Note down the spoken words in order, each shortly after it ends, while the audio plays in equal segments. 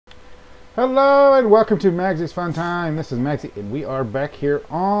Hello and welcome to Magzie's Fun Time. This is Magzie and we are back here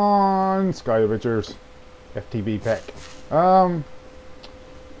on Sky Adventures FTB pack. I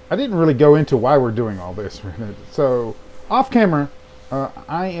didn't really go into why we're doing all this. So off camera,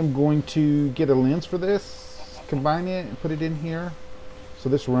 I am going to get a lens for this, combine it and put it in here. So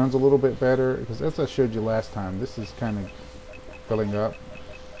this runs a little bit better because as I showed you last time, this is kind of filling up.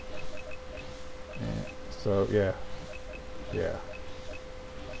 And so yeah.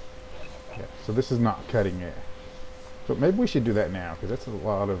 So this is not cutting it. So maybe we should do that now because that's a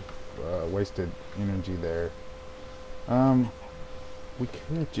lot of wasted energy there. We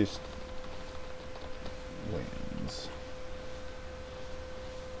could just lens.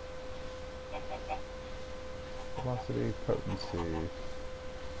 Velocity, potency,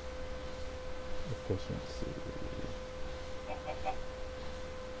 efficiency.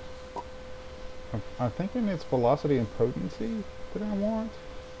 I'm thinking it's velocity and potency that I want.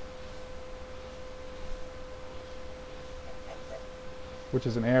 Which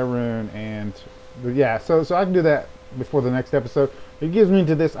is an air rune, and yeah, so I can do that before the next episode. It gives me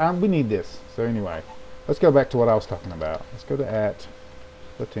into this. We need this. So anyway, let's go back to what I was talking about. Let's go to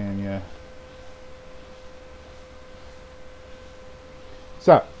Latania.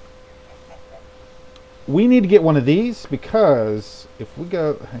 So we need to get one of these because if we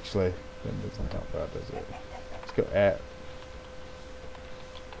go, actually, that doesn't help out, does it? Let's go at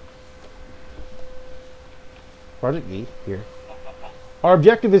Project E here. Our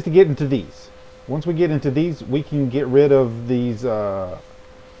objective is to get into these. Once we get into these, we can get rid of these setups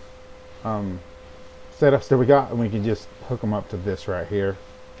that we got, and we can just hook them up to this right here,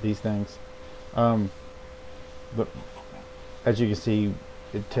 these things. But as you can see,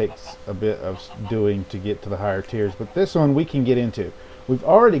 it takes a bit of doing to get to the higher tiers. But this one we can get into. We've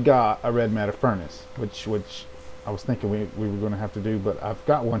already got a red matter furnace, which I was thinking we were going to have to do, but I've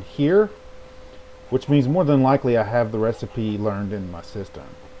got one here. Which means more than likely I have the recipe learned in my system.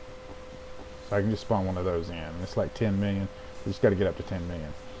 So I can just spawn one of those in. And it's like 10 million. We just got to get up to 10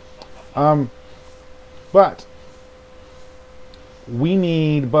 million. But we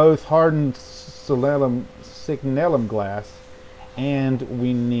need both hardened signalum glass and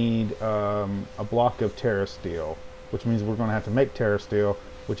we need a block of Terrasteel. Which means we're going to have to make Terrasteel.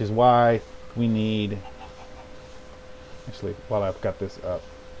 Which is why we need... Actually, while I've got this up.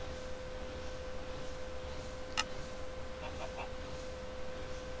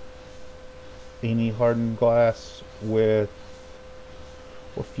 Any hardened glass with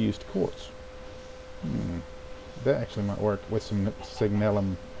or fused quartz. That actually might work with some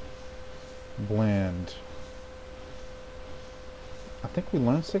signalum blend. I think we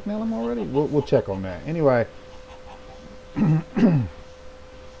learned signalum already. We'll check on that. Anyway, we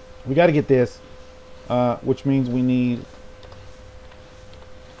got to get this, which means we need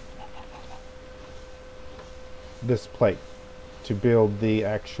this plate to build the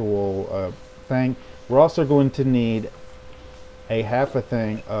actual thing. We're also going to need a half a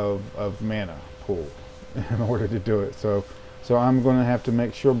thing of mana pool in order to do it. So I'm going to have to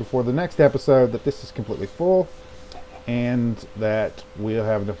make sure before the next episode that this is completely full and that we'll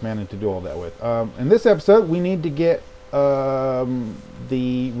have enough mana to do all that with. In this episode, we need to get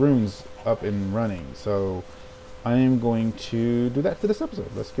the runes up and running. So I am going to do that for this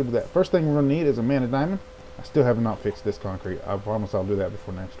episode. Let's go to that. First thing we're going to need is a mana diamond. I still have not fixed this concrete. I promise I'll do that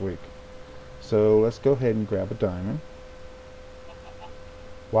before next week. So let's go ahead and grab a diamond.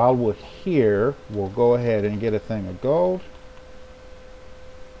 While we're here, we'll go ahead and get a thing of gold.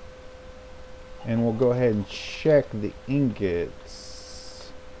 And we'll go ahead and check the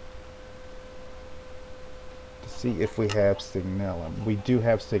ingots to see if we have signalum. We do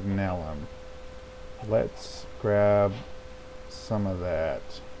have signalum. Let's grab some of that.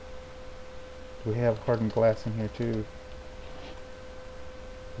 Do we have hardened glass in here too?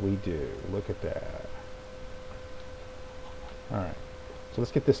 We do. Look at that. Alright. So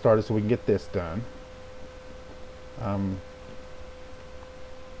let's get this started so we can get this done. Custom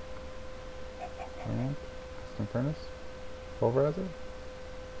furnace. Pulverizer.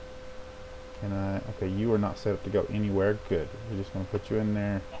 Can I... Okay, you are not set up to go anywhere. Good. We're just going to put you in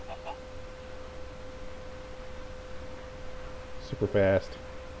there. Super fast.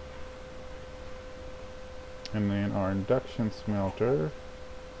 And then our induction smelter.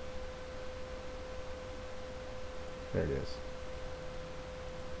 There it is.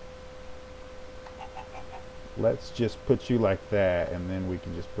 Let's just put you like that, and then we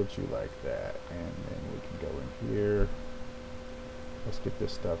can just put you like that, and then we can go in here. Let's get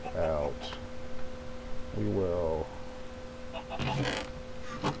this stuff out. We will.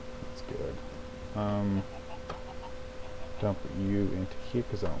 That's good. Dump you into here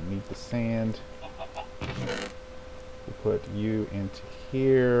because I don't need the sand. We'll put you into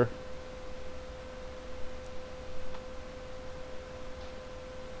here.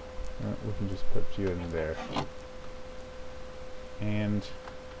 We can just put you in there. And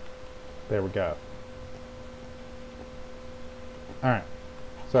there we go. Alright.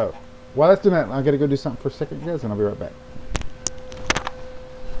 So, while that's doing that, I gotta go do something for a second, guys, and I'll be right back.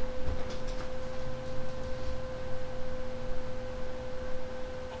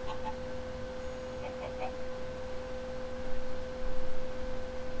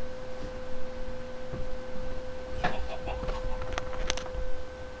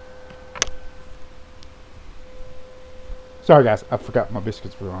 Sorry guys, I forgot my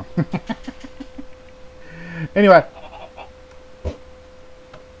biscuits were on. Anyway.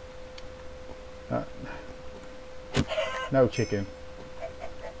 No chicken.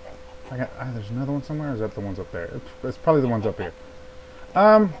 I got, there's another one somewhere, or is that the ones up there? It's probably the ones up here.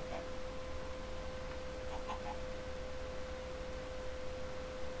 There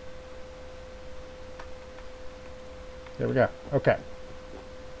we go. Okay.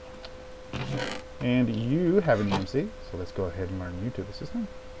 And you have an EMC, so let's go ahead and learn you to the system.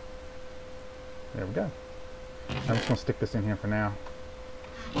 There we go. I'm just going to stick this in here for now.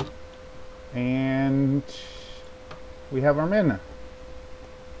 And we have our men.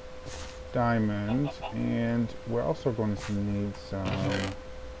 Diamond, and we're also going to need some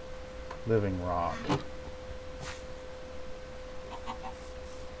living rock.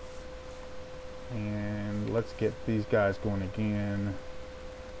 And let's get these guys going again.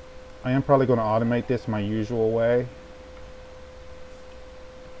 I am probably going to automate this my usual way. Is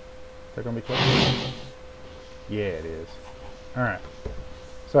that going to be quick? Yeah, it is. Alright.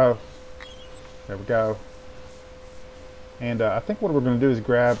 So, there we go. And I think what we're going to do is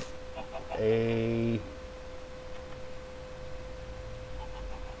grab a...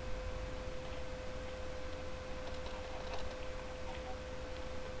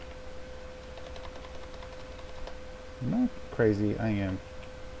 Not crazy, I am.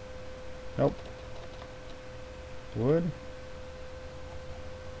 Nope. Wood.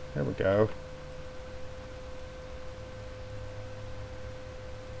 There we go.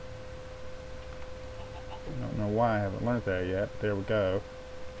 I don't know why I haven't learned that yet. There we go.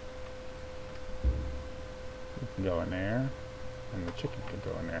 You can go in there, and the chicken can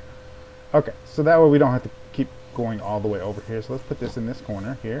go in there. Okay, so that way we don't have to keep going all the way over here. So let's put this in this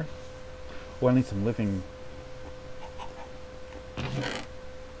corner here. Well, I need some living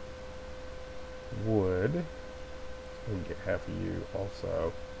wood. We can get half of you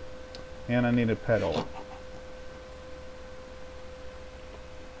also. And I need a pedal.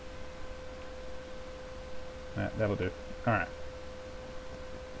 That'll do. Alright.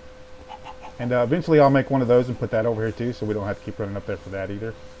 And eventually I'll make one of those and put that over here too, so we don't have to keep running up there for that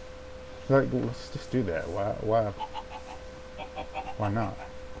either. Like, let's just do that. Why not?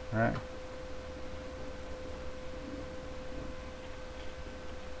 Alright.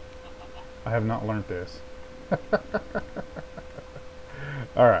 I have not learned this.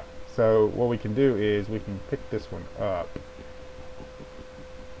 Alright, so what we can do is we can pick this one up.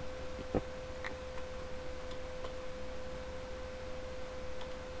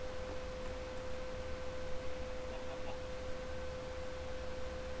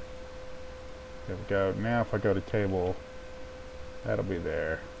 There we go. Now if I go to table, that'll be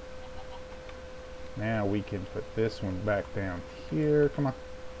there. Now we can put this one back down here. Come on.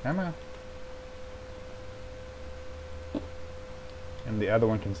 Come on. And the other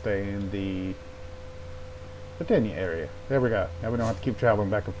one can stay in the Tanya area. There we go. Now we don't have to keep traveling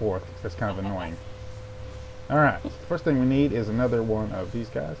back and forth. That's kind of annoying. Alright, so the first thing we need is another one of these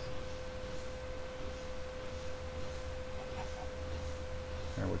guys.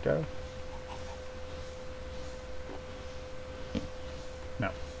 There we go. No.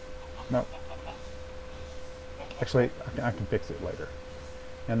 No. Actually, I can fix it later.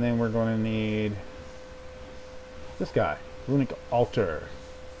 And then we're going to need this guy. Runic altar.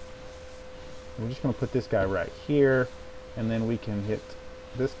 We're just going to put this guy right here, and then we can hit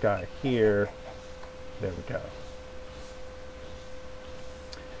this guy here. There we go.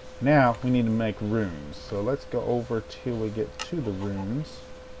 Now we need to make runes. So let's go over till we get to the runes.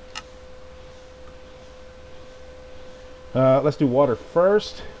 Let's do water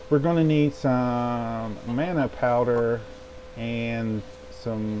first. We're going to need some mana powder and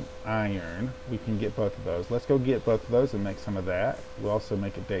some iron. We can get both of those. Let's go get both of those and make some of that. We'll also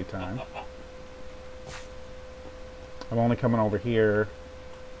make it daytime. I'm only coming over here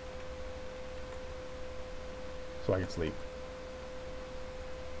so I can sleep.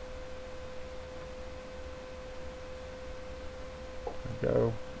 we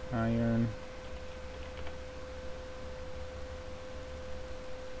go. Iron.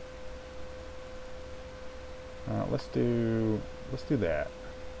 Let's do that.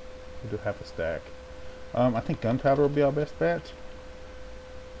 We'll do half a stack. I think gunpowder will be our best bet.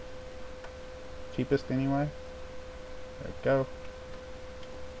 Cheapest anyway. There we go.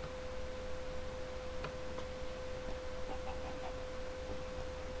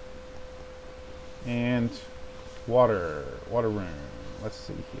 And water rune. Let's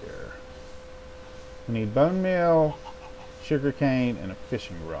see here. We need bone meal, sugarcane, and a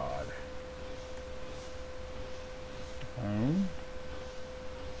fishing rod.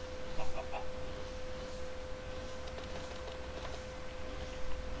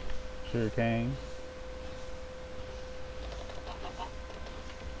 Sugarcane.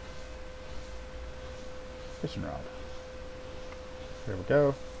 Fishing rod. There we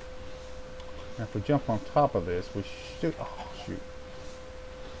go. Now if we jump on top of this, we should... Oh, shoot.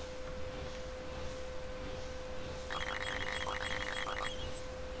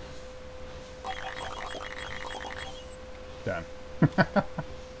 Done.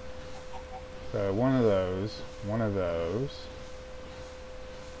 So one of those.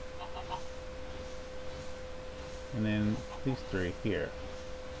 And then these three here.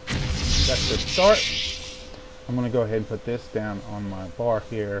 That's the start. I'm going to go ahead and put this down on my bar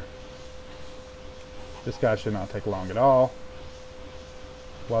here. This guy should not take long at all.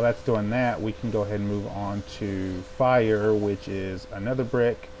 While that's doing that, we can go ahead and move on to fire, which is another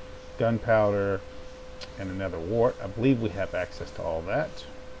brick, gunpowder, and another wart. I believe we have access to all that.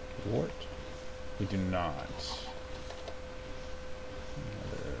 Wart. We do not.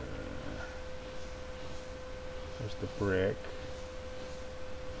 There's the brick.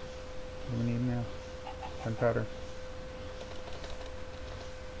 What do we need now? Gunpowder.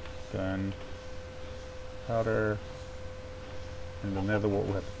 Gunpowder. And another wart,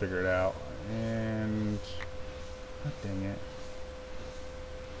 we'll have to figure it out. And... oh, dang it.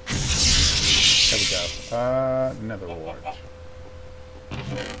 There we go. Another wart.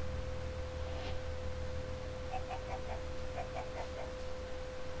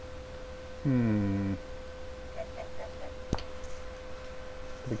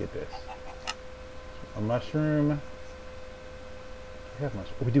 Let me get this. A mushroom. We have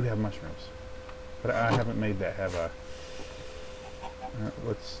mushrooms. We do have mushrooms, but I haven't made that. Have a.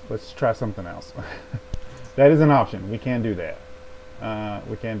 Let's try something else. That is an option. We can do that.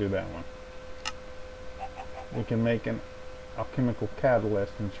 We can do that one. We can make an alchemical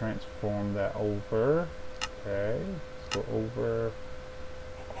catalyst and transform that over. Okay, let's go over.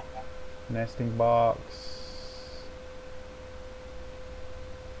 Nesting box.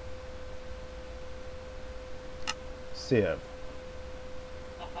 Sieve.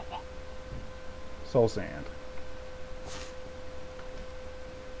 Soul sand.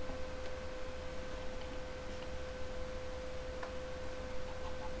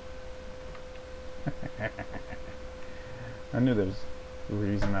 I knew there was a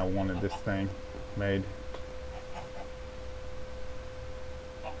reason I wanted this thing made.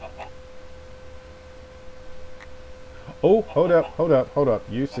 Oh, hold up.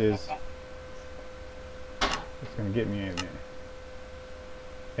 Use is... it's going to get me in there.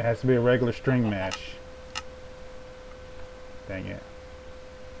 It has to be a regular string mesh. Dang it.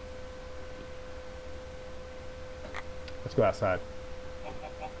 Let's go outside.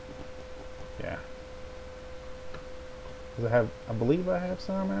 Yeah. Because I believe I have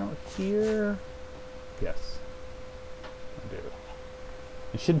some out here. Yes. I do.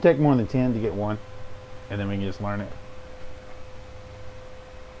 It shouldn't take more than 10 to get one. And then we can just learn it.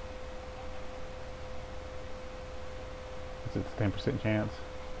 It's a 10% chance.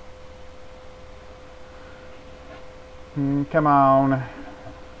 Come on.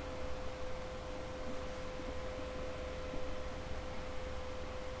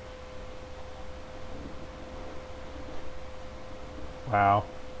 Wow.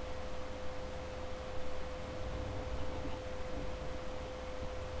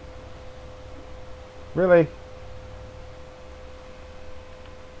 Really?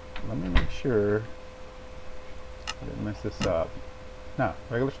 Let me make sure I didn't mess this up. No,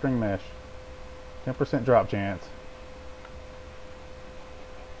 regular string mesh. 10% drop chance.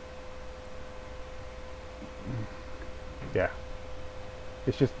 Yeah.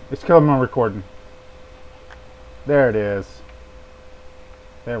 It's coming on recording. There it is.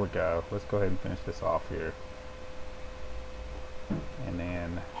 There we go. Let's go ahead and finish this off here. And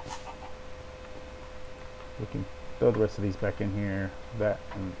then we can throw the rest of these back in here. That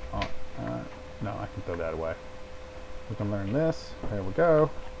and no, I can throw that away. We can learn this. There we go.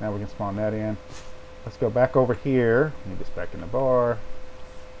 Now we can spawn that in. Let's go back over here. Move this back in the bar.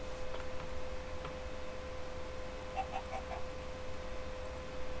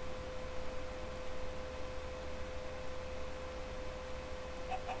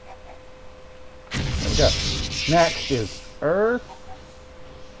 There we go. Next is earth.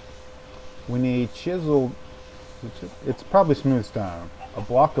 We need chiseled, it's probably smooth stone, a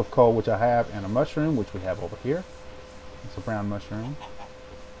block of coal, which I have, and a mushroom, which we have over here. It's a brown mushroom,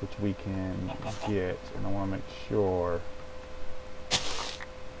 which we can get, and I want to make sure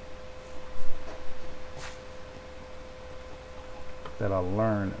that I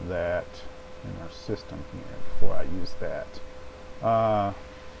learn that in our system here before I use that.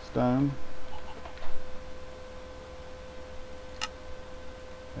 Stone.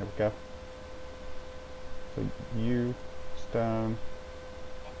 There we go. So U, stone,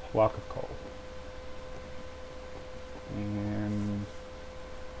 block of coal. And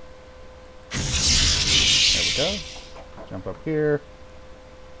there we go. Jump up here.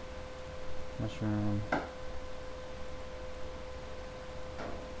 Mushroom.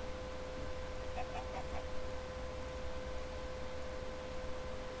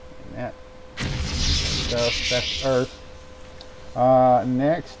 And that. There we go. That's earth.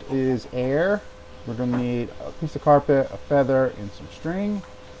 Next is air. We're going to need a piece of carpet, a feather, and some string.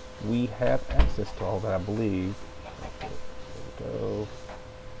 We have access to all that, I believe. There we go.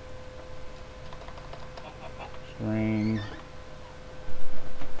 String.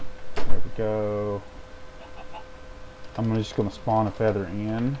 There we go. I'm just going to spawn a feather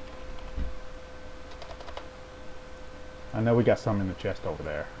in. I know we got some in the chest over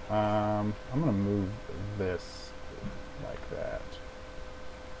there. I'm going to move this like that.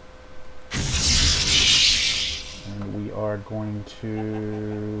 And we are going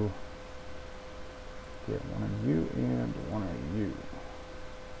to get one of you and one of you.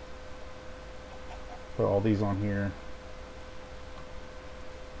 Put all these on here.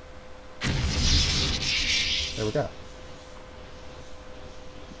 There we go.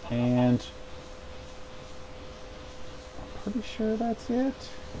 And I'm pretty sure that's it.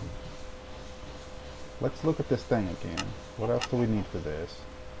 Let's look at this thing again. What else do we need for this?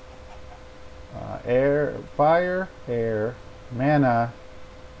 Air, fire, air, mana,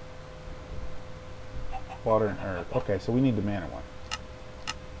 water, and earth. Okay, so we need the mana one.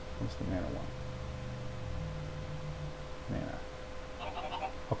 What's the mana one? Mana.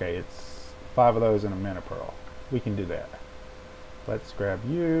 Okay, it's 5 of those and a mana pearl. We can do that. Let's grab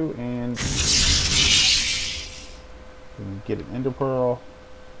you and we can get an ender pearl.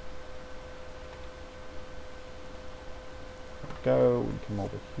 There we go. We can come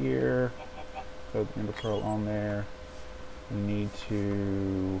over here. Throw the ender pearl on there. We need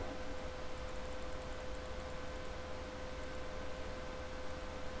to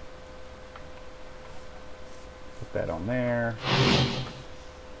put that on there. 1,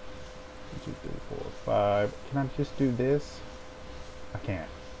 2, 3, 4, 5. Can I just do this? I can't.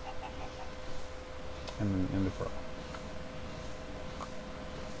 And then ender pearl.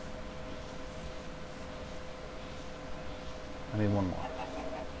 I need one more.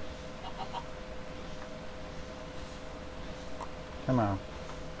 Come on.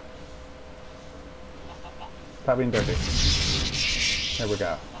 Stop being dirty. There we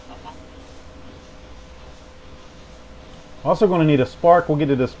go. Also going to need a spark. We'll get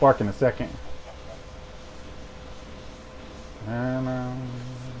to the spark in a second. And I'm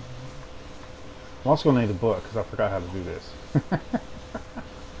also going to need a book because I forgot how to do this.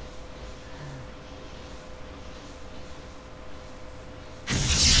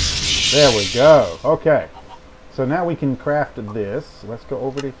 There we go. Okay. So now we can craft this. Let's go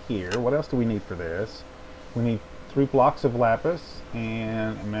over to here. What else do we need for this? We need 3 blocks of lapis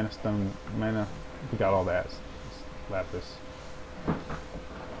and a mana stone. Mana. We got all that. Lapis.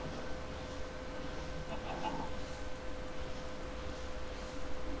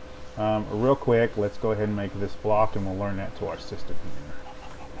 Real quick, let's go ahead and make this block and we'll learn that to our system here.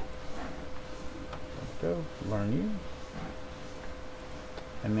 There we go. Learn you.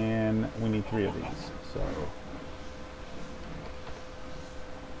 And then we need 3 of these. So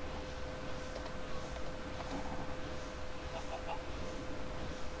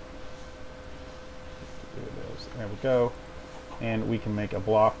there we go. And we can make a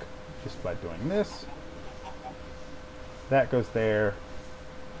block just by doing this. That goes there.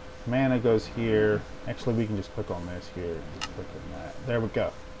 Mana goes here. Actually, we can just click on this here. Just click on that. There we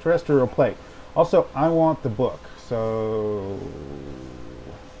go. Terrestrial plate. Also, I want the book. So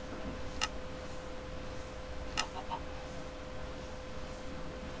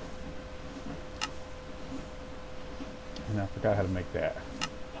and I forgot how to make that.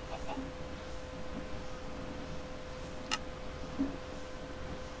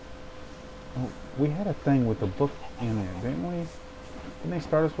 Oh, we had a thing with the book in there, didn't we? Didn't they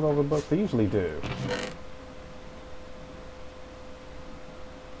start us with all the books? They usually do.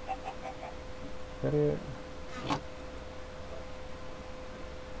 Is that it?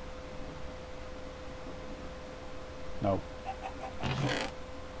 Nope.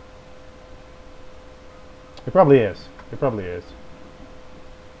 It probably is. It probably is.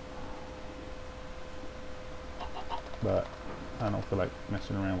 But I don't feel like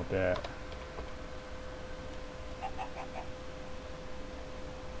messing around with that.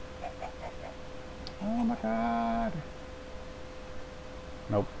 Oh my god.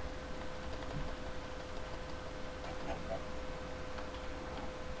 Nope.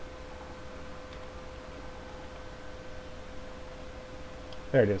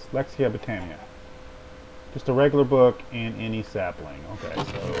 There it is. Lexia Britannia. Just a regular book and any sapling. Okay,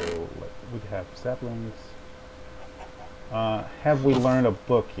 so we have saplings. Have we learned a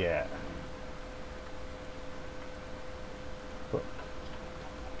book yet? Book.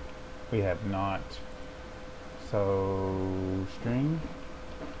 We have not. So, string.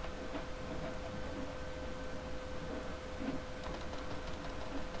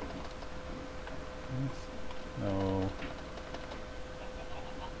 No.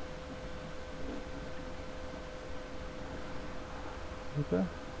 Okay.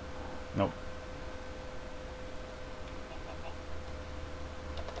 Nope.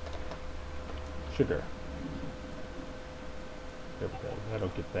 Sugar. There we go. That'll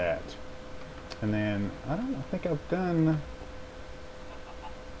get that. And then I don't think I've done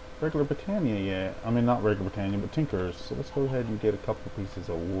regular Britannia yet. I mean, not regular Britannia, but Tinkers. So let's go ahead and get a couple of pieces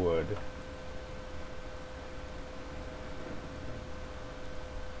of wood.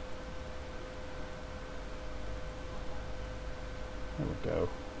 There we go.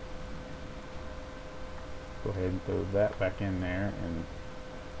 Go ahead and throw that back in there and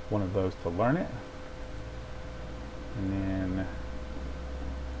one of those to learn it. And then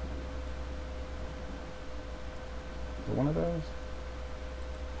one of those.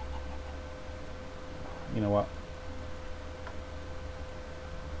 You know what?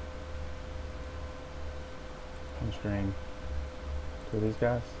 One string. Two of these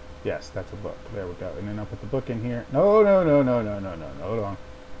guys. Yes, that's a book. There we go. And then I'll put the book in here. No, no, no, no, no, no, no. Hold on.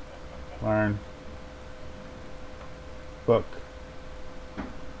 Learn. Book.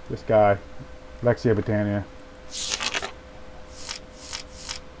 This guy. Lexia Britannia.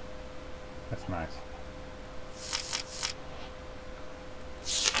 That's nice.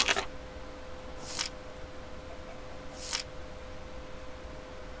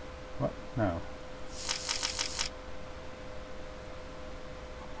 What? No.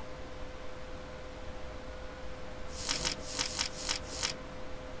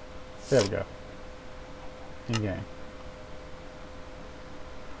 There we go. In game.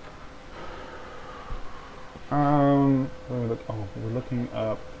 Let me look. Oh, we're looking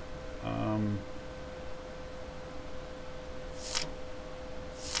up.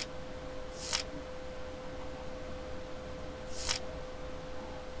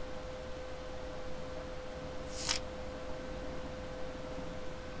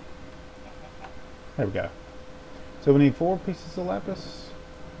 There we go. So we need 4 pieces of lapis.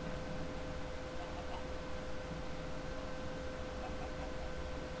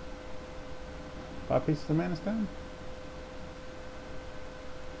 Five pieces of mana stone.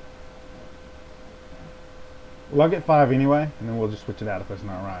 Well, I'll get 5 anyway, and then we'll just switch it out if it's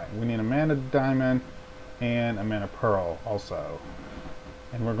not right. We need a mana diamond and a mana pearl also.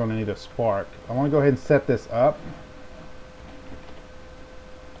 And we're going to need a spark. I want to go ahead and set this up.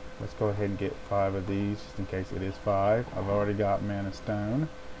 Let's go ahead and get 5 of these, just in case it is 5. I've already got mana stone.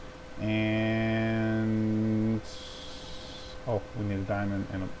 And... oh, we need a diamond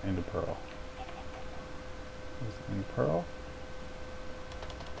and a pearl. And pearl.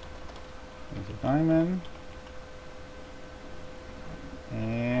 There's a diamond.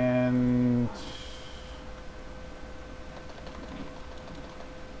 And...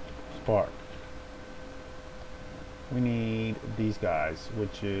 spark. We need these guys,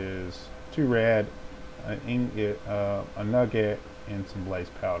 which is 2 red, an ingot, a nugget, and some blaze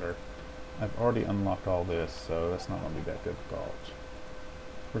powder. I've already unlocked all this, so that's not going to be that difficult.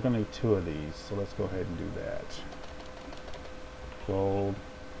 We're going to need 2 of these, so let's go ahead and do that. Gold,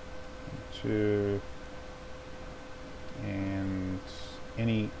 2, and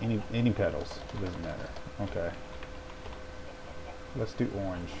any petals. It doesn't matter. Okay. Let's do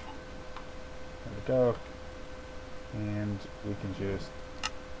orange. There we go. And we can just,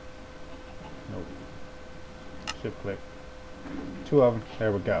 nope, shift click, 2 of them,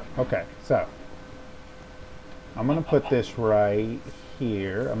 there we go. Okay, so I'm going to put this right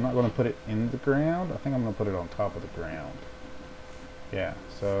here. I'm not going to put it in the ground. I think I'm going to put it on top of the ground. Yeah,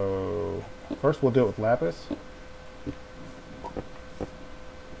 so first we'll do it with lapis.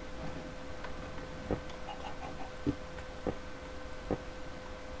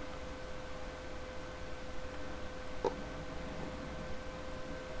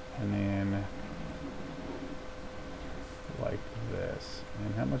 And then like this.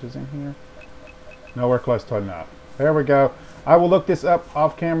 And how much is in here? Nowhere close to enough. There we go. I will look this up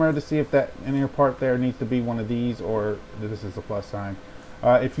off camera to see if that inner part there needs to be one of these or this is a plus sign.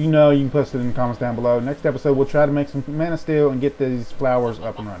 If you know, you can post it in the comments down below. Next episode, we'll try to make some mana steel and get these flowers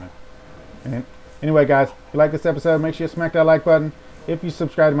up and running. And anyway, guys, if you like this episode, make sure you smack that like button. If you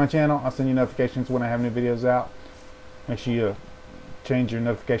subscribe to my channel, I'll send you notifications when I have new videos out. Make sure you change your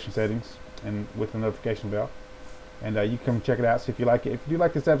notification settings and with the notification bell. And you can come check it out, see if you like it. If you do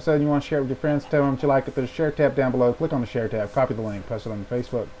like this episode and you want to share it with your friends, tell them that you like it. There's a share tab down below. Click on the share tab, copy the link, post it on your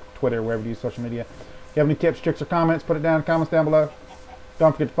Facebook, Twitter, wherever you use social media. If you have any tips, tricks, or comments, put it down in the comments down below.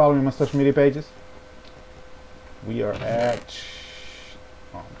 Don't forget to follow me on my social media pages. We are at...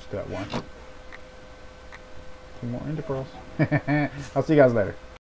 oh, just got one. Two more ender pearls. I'll see you guys later.